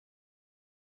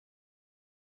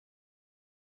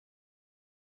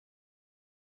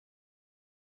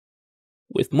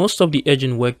With most of the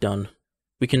edging work done,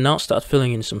 we can now start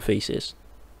filling in some faces.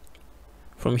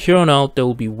 From here on out, there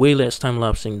will be way less time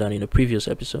lapsing than in the previous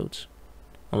episodes,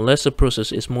 unless the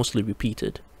process is mostly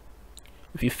repeated.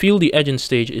 If you feel the edging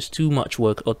stage is too much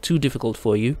work or too difficult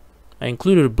for you, I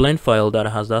included a blend file that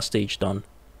has that stage done.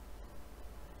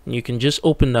 And you can just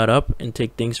open that up and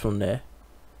take things from there.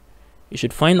 You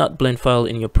should find that blend file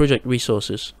in your project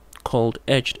resources called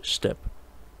Edged Step.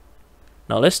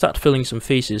 Now let's start filling some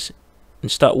faces and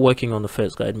start working on the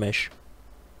first guide mesh.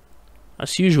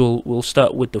 As usual, we'll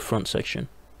start with the front section.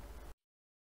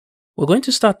 We're going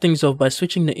to start things off by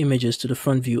switching the images to the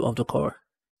front view of the car.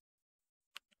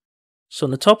 So on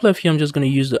the top left here, I'm just going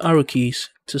to use the arrow keys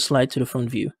to slide to the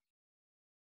front view.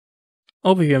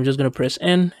 Over here, I'm just going to press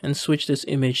N and switch this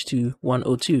image to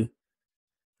 102.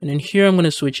 And then here, I'm going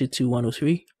to switch it to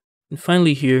 103. And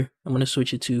finally here, I'm going to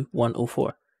switch it to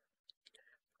 104.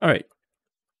 Alright.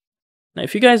 Now,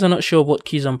 if you guys are not sure what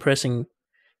keys I'm pressing,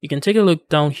 you can take a look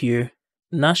down here,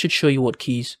 and that should show you what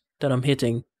keys that I'm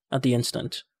hitting at the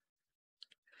instant.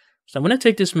 So I'm going to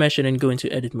take this mesh and then go into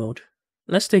edit mode.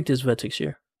 Let's take this vertex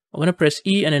here. I'm going to press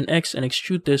E and then X and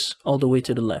extrude this all the way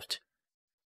to the left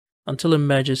until it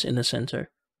merges in the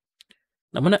center.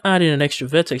 I'm going to add in an extra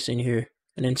vertex in here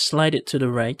and then slide it to the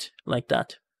right like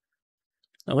that.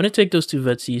 I'm going to take those two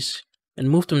vertices and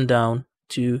move them down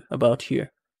to about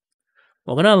here.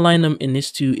 We're going to align them in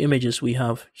these two images we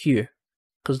have here,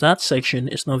 because that section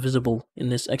is not visible in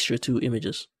this extra two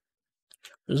images.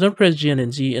 I'm just going to press G and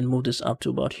then Z and move this up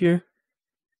to about here.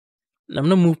 And I'm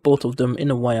going to move both of them in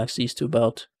the Y-axis to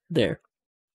about there.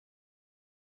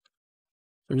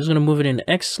 I'm just going to move it in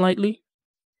X slightly,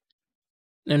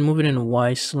 and move it in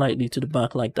Y slightly to the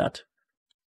back like that.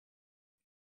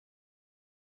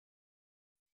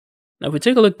 Now if we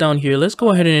take a look down here, let's go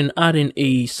ahead and add in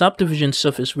a subdivision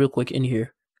surface real quick in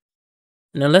here.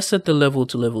 And then let's set the level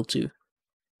to level 2.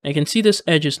 Now you can see this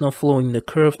edge is not following the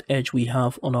curved edge we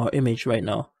have on our image right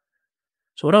now.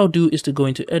 So what I'll do is to go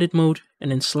into edit mode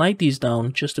and then slide these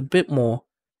down just a bit more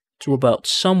to about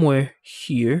somewhere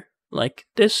here like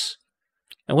this.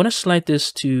 I want to slide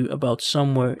this to about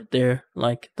somewhere there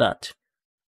like that.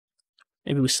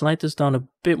 Maybe we slide this down a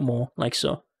bit more like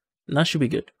so. And that should be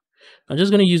good. I'm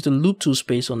just going to use the loop tool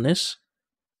space on this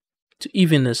to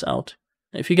even this out.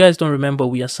 Now, if you guys don't remember,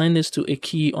 we assign this to a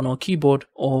key on our keyboard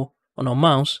or on our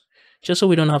mouse, just so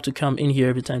we don't have to come in here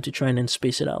every time to try and then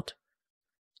space it out.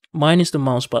 Mine is the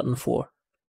mouse button 4.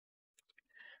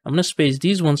 I'm going to space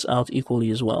these ones out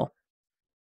equally as well.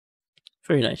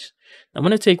 Very nice. I'm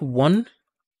going to take 1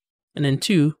 and then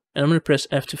 2, and I'm going to press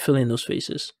F to fill in those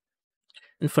faces.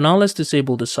 And for now, let's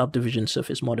disable the subdivision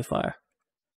surface modifier.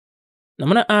 I'm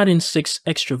going to add in 6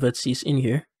 extra vertices in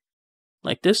here,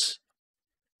 like this.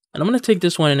 And I'm going to take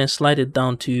this one and then slide it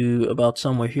down to about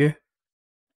somewhere here.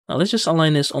 Now let's just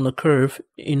align this on the curve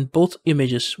in both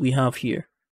images we have here.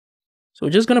 So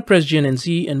we're just going to press G and then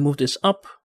Z and move this up.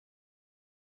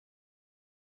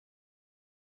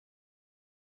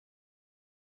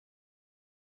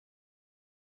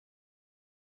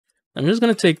 I'm just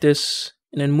going to take this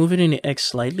and then move it in the X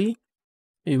slightly.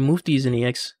 Maybe move these in the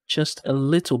X just a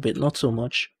little bit, not so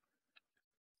much.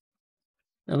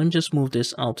 Now let me just move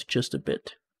this out just a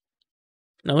bit.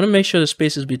 Now I want to make sure the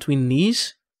space is between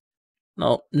these.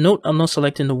 Now note I'm not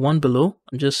selecting the one below.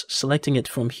 I'm just selecting it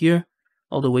from here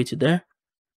all the way to there.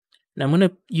 And I'm going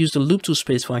to use the loop to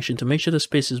space function to make sure the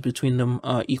spaces between them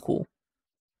are equal.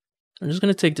 I'm just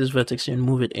going to take this vertex here and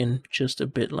move it in just a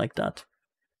bit like that.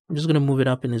 I'm just going to move it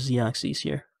up in the Z-axis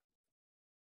here.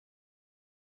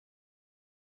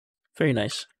 Very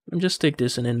nice. Let me just take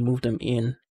this and then move them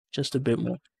in just a bit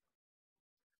more.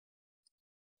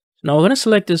 Now we're going to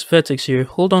select this vertex here,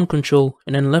 hold on Control,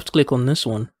 and then left click on this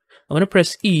one. I'm going to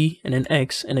press E and then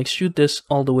X and extrude this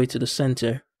all the way to the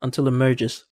center until it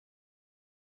merges.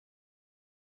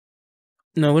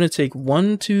 Now I'm going to take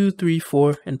 1, 2, 3,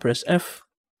 4 and press F.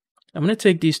 I'm going to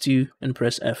take these two and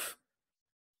press F.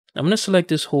 I'm going to select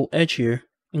this whole edge here,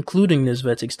 including this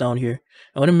vertex down here.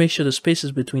 I want to make sure the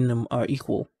spaces between them are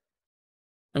equal.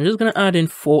 I'm just going to add in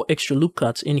 4 extra loop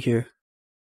cuts in here.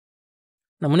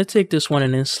 I'm going to take this one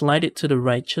and then slide it to the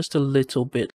right just a little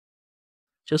bit,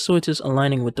 just so it is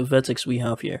aligning with the vertex we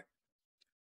have here.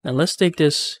 Now let's take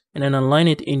this and then align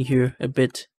it in here a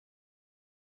bit.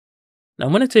 Now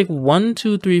I'm going to take 1,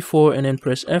 2, 3, 4 and then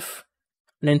press F,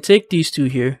 and then take these two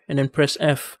here and then press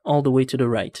F all the way to the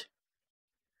right.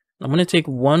 I'm going to take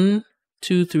 1,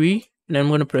 2, 3 and then I'm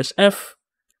going to press F,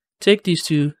 take these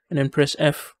two and then press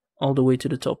F all the way to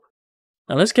the top.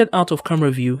 Now let's get out of camera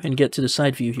view and get to the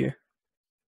side view here.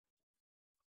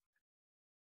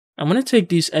 I'm going to take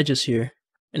these edges here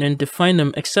and then define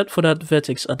them except for that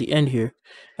vertex at the end here.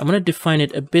 I'm going to define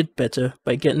it a bit better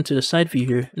by getting to the side view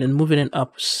here and then moving it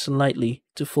up slightly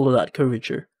to follow that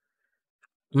curvature.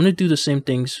 I'm going to do the same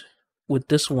things with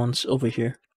this ones over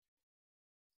here.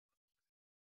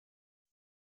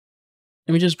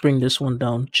 Let me just bring this one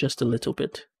down just a little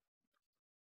bit.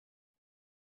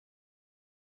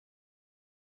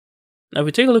 Now if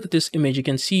we take a look at this image, you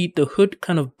can see the hood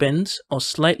kind of bends or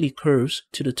slightly curves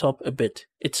to the top a bit.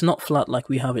 It's not flat like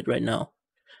we have it right now.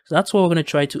 So that's what we're going to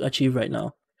try to achieve right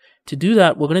now. To do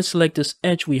that, we're going to select this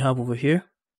edge we have over here.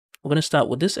 We're going to start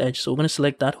with this edge. So we're going to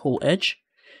select that whole edge.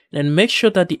 And then make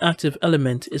sure that the active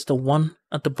element is the one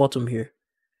at the bottom here.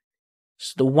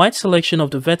 So the white selection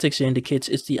of the vertex here indicates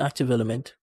it's the active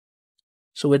element.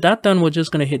 So with that done, we're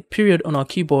just going to hit period on our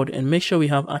keyboard and make sure we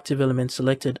have active element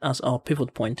selected as our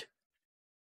pivot point.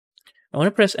 I want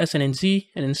to press S and then Z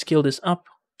and then scale this up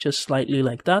just slightly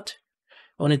like that.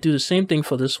 I want to do the same thing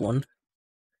for this one.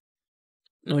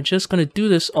 And we're just going to do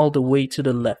this all the way to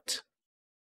the left.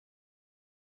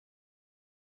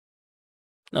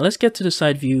 Now let's get to the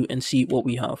side view and see what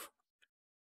we have.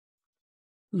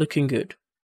 Looking good.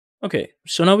 Okay,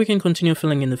 so now we can continue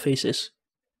filling in the faces.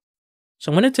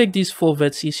 So I'm going to take these 4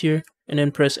 vertices here and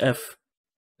then press F.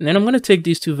 And then I'm going to take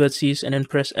these 2 vertices and then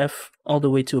press F all the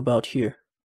way to about here.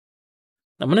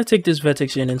 I'm going to take this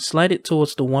vertex in and slide it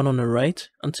towards the one on the right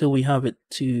until we have it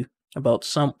to about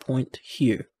some point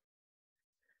here.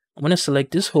 I'm going to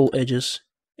select this whole edges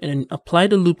and then apply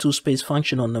the loop to space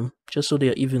function on them just so they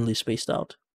are evenly spaced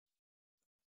out.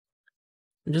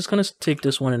 I'm just going to take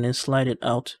this one and then slide it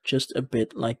out just a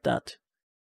bit like that.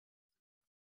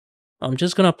 I'm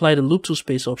just going to apply the loop to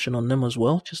space option on them as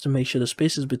well just to make sure the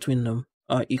spaces between them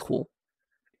are equal.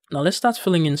 Now let's start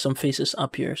filling in some faces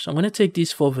up here. So I'm going to take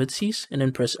these 4 vertices and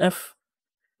then press F.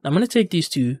 I'm going to take these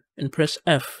 2 and press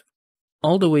F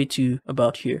all the way to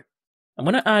about here. I'm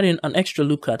going to add in an extra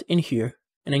loop cut in here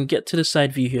and then get to the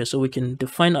side view here so we can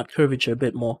define that curvature a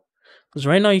bit more. Because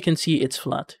right now you can see it's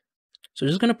flat. So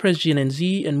just going to press G and then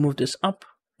Z and move this up,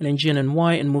 and then G and then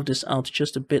Y and move this out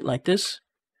just a bit like this.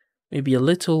 Maybe a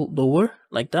little lower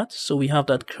like that so we have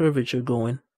that curvature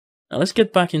going. Now let's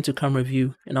get back into camera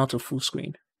view and out of full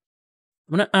screen.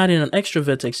 I'm going to add in an extra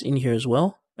vertex in here as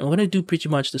well, and we're going to do pretty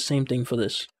much the same thing for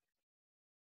this.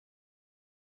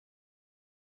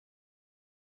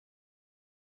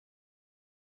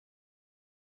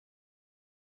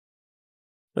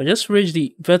 So I just raise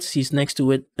the vertices next to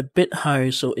it a bit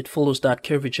higher so it follows that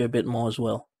curvature a bit more as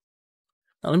well.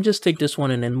 Now let me just take this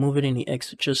one and then move it in the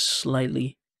X just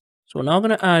slightly. So we're now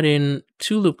going to add in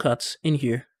 2 loop cuts in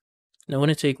here. Now I'm going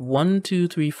to take 1, 2,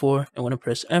 3, 4, and I'm going to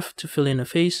press F to fill in a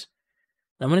face.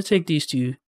 I'm going to take these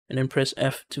 2 and then press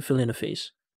F to fill in a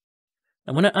face.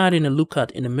 I'm going to add in a loop cut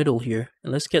in the middle here,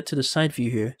 and let's get to the side view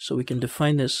here so we can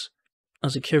define this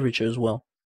as a curvature as well,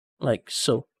 like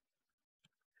so.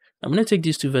 I'm going to take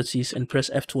these 2 vertices and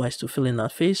press F twice to fill in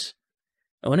that face.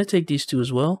 I want to take these 2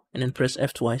 as well and then press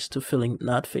F twice to fill in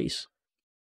that face.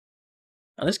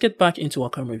 Now let's get back into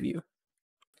our camera view.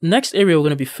 The next area we're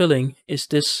going to be filling is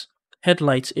this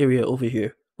headlights area over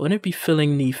here. We're going to be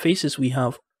filling the faces we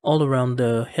have all around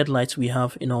the headlights we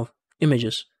have in our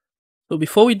images. So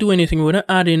before we do anything, we're going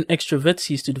to add in extra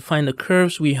vertices to define the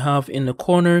curves we have in the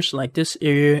corners like this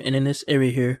area and in this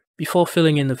area here before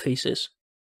filling in the faces.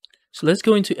 So let's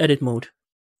go into edit mode.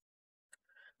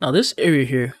 Now this area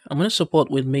here, I'm going to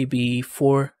support with maybe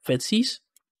 4 vertices.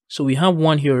 So we have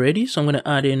 1 here already, so I'm going to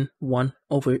add in 1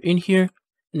 over in here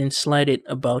and then slide it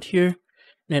about here and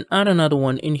then add another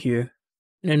one in here.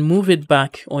 And then move it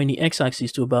back or in the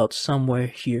x-axis to about somewhere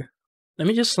here. Let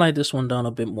me just slide this one down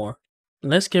a bit more.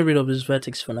 And let's get rid of this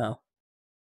vertex for now.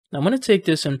 Now I'm going to take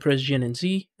this and press G and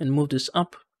Z and move this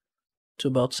up to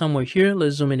about somewhere here.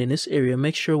 Let's zoom in this area.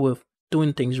 Make sure we're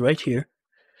doing things right here.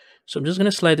 So I'm just going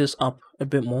to slide this up a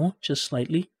bit more, just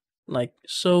slightly, like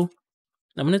so.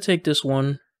 I'm going to take this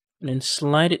one and then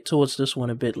slide it towards this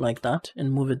one a bit like that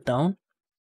and move it down.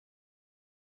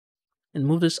 And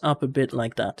move this up a bit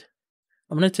like that.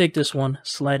 I'm going to take this one,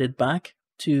 slide it back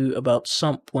to about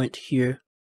some point here.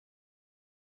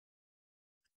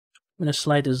 I'm going to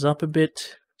slide this up a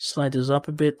bit, slide this up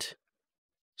a bit,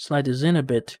 slide this in a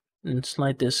bit, and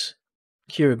slide this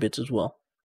here a bit as well.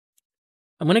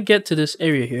 I'm going to get to this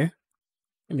area here.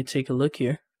 Let me take a look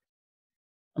here.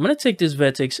 I'm going to take this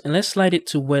vertex and let's slide it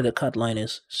to where the cut line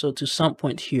is. So to some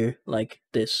point here, like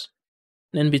this.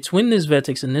 Then between this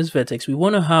vertex and this vertex, we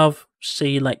want to have,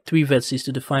 say, like 3 vertices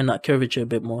to define that curvature a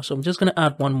bit more. So I'm just going to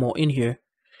add 1 more in here.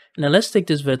 And then let's take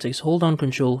this vertex, hold down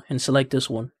Control, and select this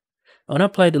one. I want to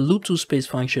apply the loop to space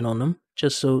function on them,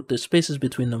 just so the spaces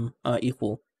between them are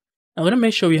equal. I'm going to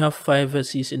make sure we have 5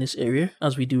 vertices in this area,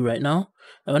 as we do right now.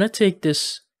 I'm going to take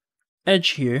this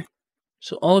edge here,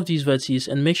 so all of these vertices,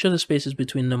 and make sure the spaces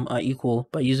between them are equal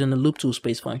by using the loop tool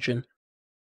space function.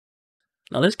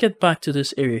 Now let's get back to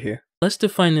this area here. Let's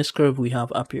define this curve we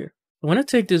have up here. I'm going to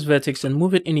take this vertex and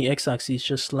move it in the x-axis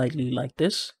just slightly like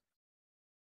this.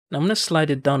 Now I'm going to slide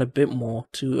it down a bit more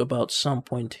to about some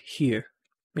point here,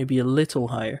 maybe a little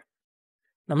higher.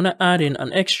 Now I'm going to add in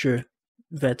an extra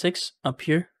vertex up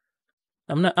here.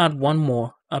 I'm going to add one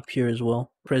more up here as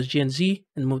well. Press G and Z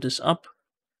and move this up.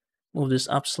 Move this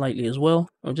up slightly as well.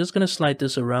 I'm just going to slide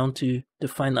this around to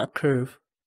define that curve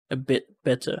a bit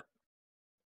better.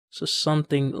 So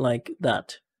something like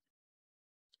that.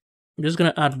 I'm just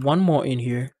going to add one more in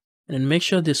here and then make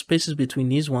sure the spaces between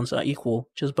these ones are equal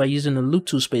just by using the loop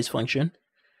tool space function.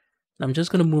 And I'm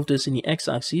just going to move this in the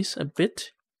x-axis a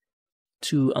bit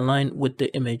to align with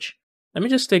the image. Let me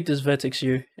just take this vertex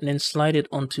here and then slide it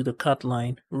onto the cut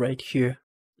line right here.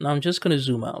 Now I'm just going to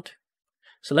zoom out.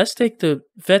 So let's take the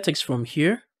vertex from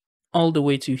here all the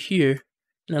way to here.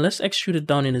 Now let's extrude it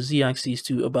down in the z-axis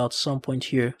to about some point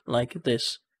here like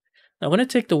this. Now I'm going to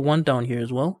take the one down here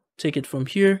as well. Take it from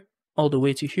here all the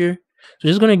way to here. So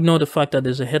just going to ignore the fact that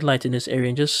there's a headlight in this area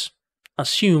and just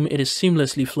assume it is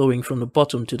seamlessly flowing from the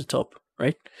bottom to the top,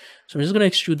 right? So I'm just going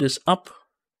to extrude this up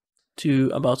to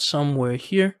about somewhere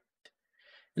here.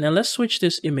 And now let's switch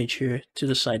this image here to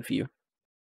the side view.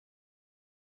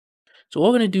 So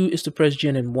what we're going to do is to press G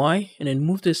and Y and then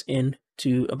move this in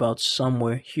to about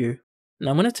somewhere here.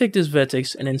 Now I'm going to take this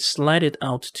vertex and then slide it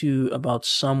out to about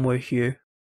somewhere here.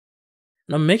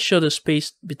 Now make sure the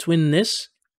space between this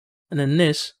and then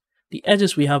this, the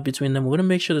edges we have between them, we're going to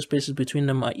make sure the spaces between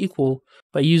them are equal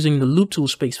by using the loop tool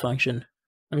space function.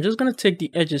 I'm just going to take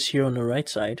the edges here on the right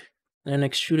side and then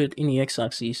extrude it in the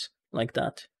x-axis like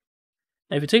that.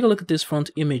 Now if you take a look at this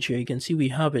front image here, you can see we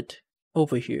have it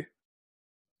over here.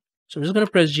 So I'm just going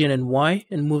to press G and then Y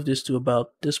and move this to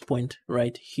about this point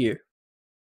right here.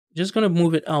 Just going to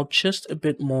move it out just a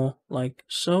bit more like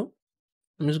so.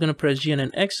 I'm just going to press G and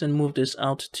then X and move this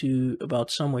out to about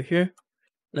somewhere here.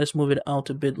 Let's move it out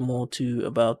a bit more to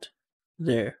about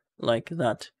there, like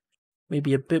that.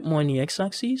 Maybe a bit more in the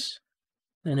x-axis.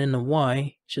 And in the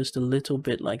y, just a little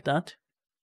bit like that.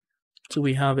 So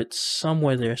we have it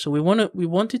somewhere there. So we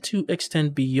want it to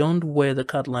extend beyond where the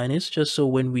cut line is, just so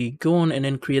when we go on and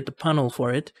then create the panel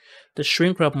for it, the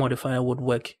shrink wrap modifier would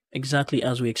work exactly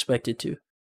as we expect it to.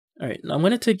 Alright, now I'm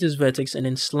going to take this vertex and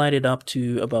then slide it up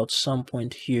to about some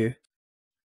point here.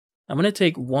 I'm going to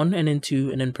take 1 and then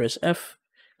 2 and then press F.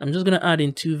 I'm just going to add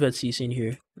in 2 vertices in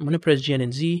here. I'm going to press G and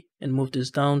then Z and move this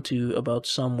down to about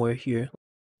somewhere here.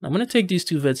 Now I'm going to take these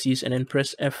 2 vertices and then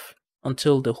press F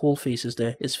until the whole face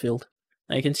is filled.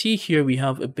 Now you can see here we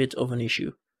have a bit of an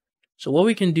issue. So what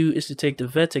we can do is to take the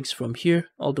vertex from here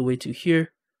all the way to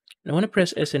here. And I want to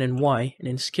press S and then Y and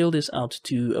then scale this out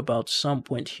to about some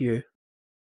point here.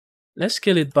 Let's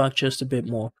scale it back just a bit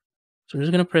more. So I'm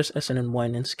just going to press S and then Y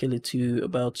and then scale it to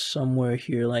about somewhere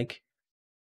here like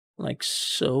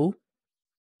so.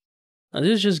 Now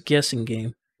this is just guessing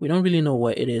game. We don't really know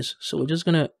where it is. So we're just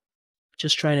going to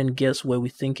try and guess where we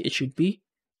think it should be.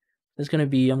 It's going to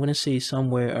be, I'm going to say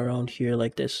somewhere around here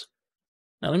like this.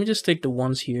 Now let me just take the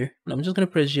ones here. And I'm just going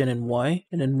to press G and then Y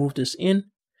and then move this in.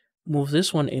 Move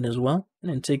this one in as well.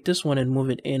 And then take this one and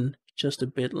move it in just a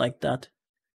bit like that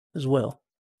as well.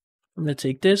 I'm going to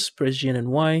take this, press G and then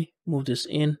Y, move this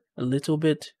in a little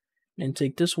bit. And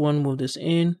take this one, move this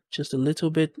in just a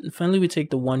little bit. And finally we take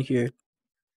the one here.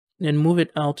 And then move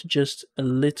it out just a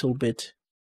little bit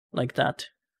like that.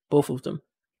 Both of them.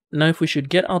 Now if we should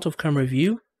get out of camera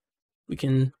view, we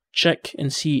can check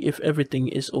and see if everything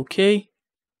is okay.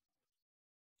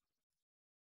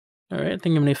 Alright, I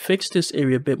think I'm going to fix this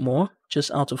area a bit more,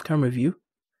 just out of camera view.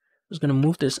 I'm just going to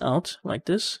move this out like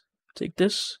this. Take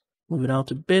this, move it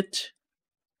out a bit.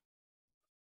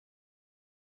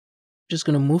 Just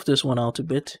going to move this one out a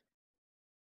bit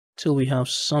till we have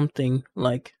something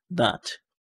like that.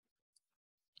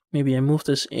 Maybe I move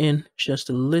this in just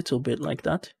a little bit like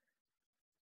that.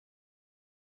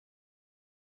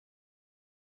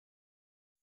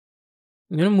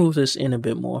 I'm going to move this in a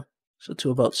bit more, so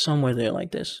to about somewhere there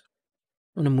like this.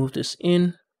 I'm going to move this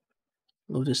in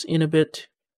a bit.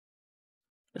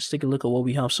 Let's take a look at what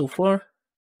we have so far.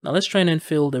 Now let's try and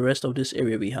fill the rest of this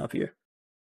area we have here.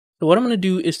 So what I'm going to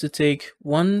do is to take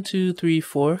 1, 2, 3,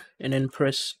 4 and then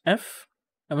press F.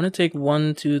 I'm going to take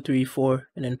 1, 2, 3, 4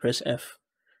 and then press F.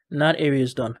 And that area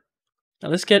is done. Now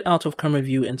let's get out of camera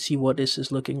view and see what this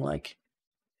is looking like.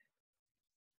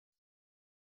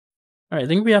 Alright, I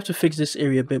think we have to fix this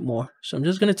area a bit more. So I'm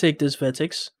just going to take this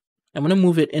vertex I'm going to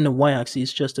move it in the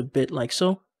y-axis just a bit like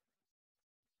so.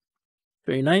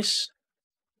 Very nice.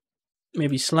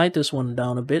 Maybe slide this one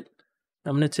down a bit.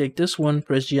 I'm going to take this one,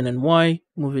 press G and then Y,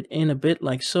 move it in a bit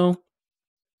like so.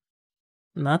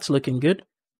 And that's looking good.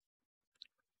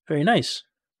 Very nice.